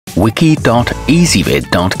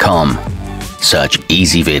wiki.ezvid.com. Search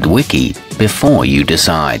Ezvid Wiki before you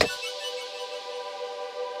decide.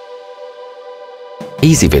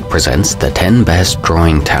 Ezvid presents the 10 best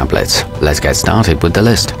drawing tablets. Let's get started with the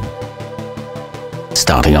list.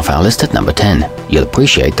 Starting off our list at number 10, you'll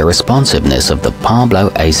appreciate the responsiveness of the Parblo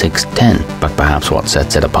A610, but perhaps what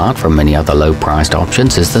sets it apart from many other low-priced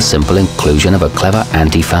options is the simple inclusion of a clever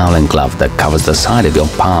anti-fouling glove that covers the side of your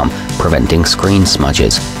palm, preventing screen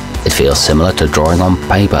smudges. It feels similar to drawing on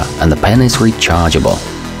paper, and the pen is rechargeable.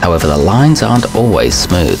 However, the lines aren't always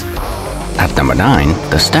smooth. At number 9,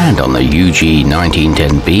 the stand on the ugee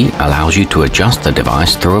 1910B allows you to adjust the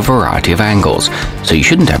device through a variety of angles, so you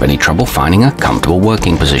shouldn't have any trouble finding a comfortable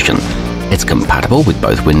working position. It's compatible with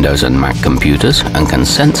both Windows and Mac computers and can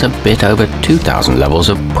sense a bit over 2000 levels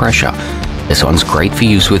of pressure. This one's great for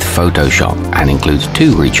use with Photoshop and includes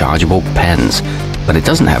 2 rechargeable pens, but it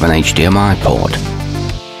doesn't have an HDMI port.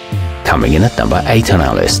 Coming in at number 8 on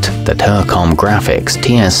our list, the Turcom Graphics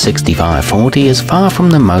TS6540 is far from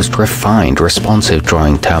the most refined responsive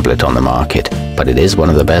drawing tablet on the market, but it is one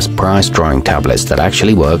of the best priced drawing tablets that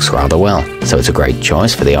actually works rather well, so it's a great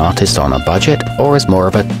choice for the artist on a budget or as more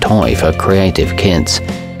of a toy for creative kids.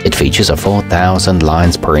 It features a 4000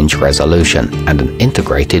 lines per inch resolution and an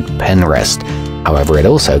integrated pen rest. However, it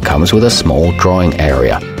also comes with a small drawing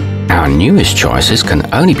area. Our newest choices can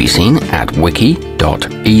only be seen at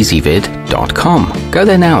wiki.ezvid.com. Go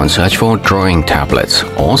there now and search for drawing tablets,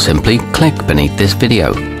 or simply click beneath this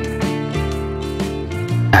video.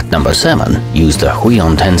 At number 7, use the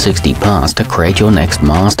Huion 1060 Plus to create your next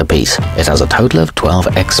masterpiece. It has a total of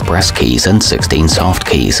 12 express keys and 16 soft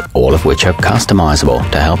keys, all of which are customizable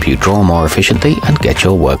to help you draw more efficiently and get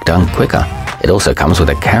your work done quicker. It also comes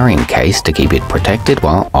with a carrying case to keep it protected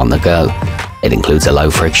while on the go. It includes a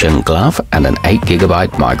low-friction glove and an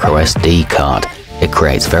 8GB microSD card. It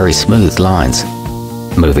creates very smooth lines.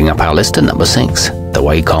 Moving up our list to number 6, the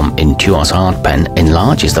Wacom Intuos Art Pen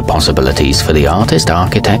enlarges the possibilities for the artist,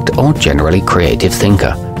 architect, or generally creative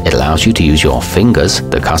thinker. It allows you to use your fingers,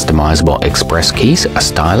 the customizable express keys, a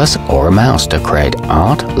stylus, or a mouse to create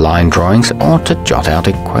art, line drawings, or to jot out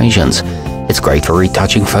equations. It's great for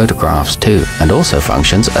retouching photographs too, and also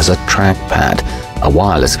functions as a trackpad. A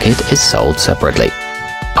wireless kit is sold separately.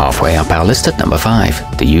 Halfway up our list at number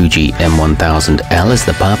 5, the ugee M1000L is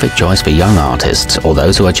the perfect choice for young artists or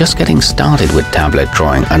those who are just getting started with tablet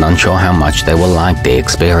drawing and unsure how much they will like the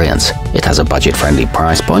experience. It has a budget-friendly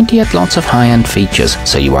price point, yet lots of high-end features,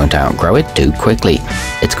 so you won't outgrow it too quickly.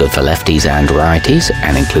 It's good for lefties and righties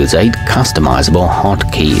and includes 8 customizable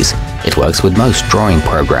hotkeys. It works with most drawing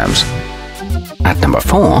programs. At number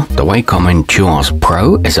 4, the Wacom Intuos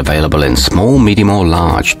Pro is available in small, medium or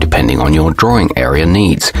large depending on your drawing area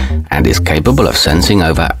needs and is capable of sensing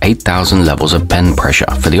over 8000 levels of pen pressure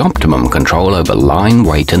for the optimum control over line,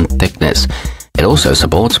 weight and thickness. It also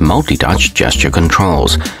supports multi-touch gesture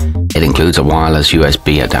controls. It includes a wireless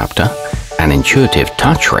USB adapter, an intuitive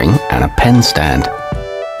touch ring and a pen stand.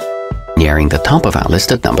 Nearing the top of our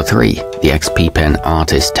list at number 3, the XP Pen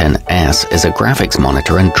Artist 10S is a graphics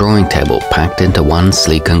monitor and drawing table packed into one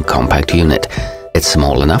sleek and compact unit. It's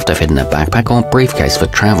small enough to fit in a backpack or briefcase for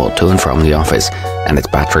travel to and from the office, and its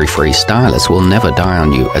battery-free stylus will never die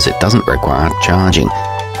on you as it doesn't require charging.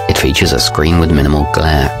 It features a screen with minimal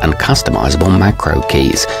glare and customizable macro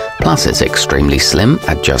keys, plus it's extremely slim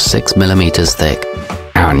at just 6mm thick.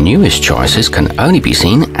 Our newest choices can only be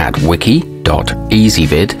seen at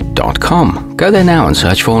wiki.ezvid.com. Go there now and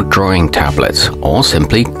search for drawing tablets, or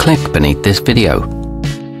simply click beneath this video.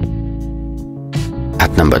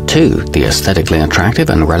 At number 2, the aesthetically attractive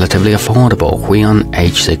and relatively affordable Huion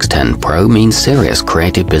H610 Pro means serious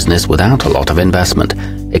creative business without a lot of investment.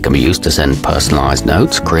 It can be used to send personalized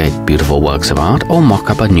notes, create beautiful works of art, or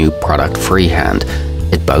mock up a new product freehand.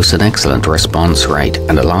 It boasts an excellent response rate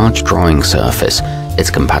and a large drawing surface. It's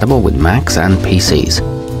compatible with Macs and PCs.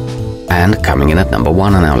 And coming in at number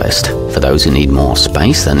 1 on our list, for those who need more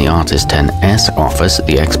space than the Artist 10S offers,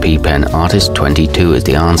 the XP Pen Artist 22 is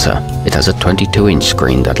the answer. It has a 22-inch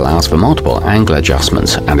screen that allows for multiple angle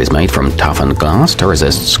adjustments and is made from toughened glass to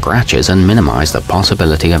resist scratches and minimize the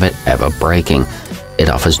possibility of it ever breaking. It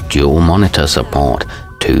offers dual monitor support,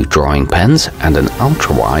 2 drawing pens, and an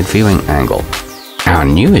ultra-wide viewing angle. Our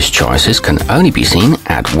newest choices can only be seen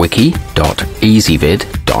at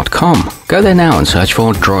wiki.ezvid.com. Go there now and search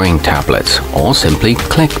for drawing tablets, or simply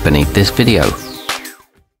click beneath this video.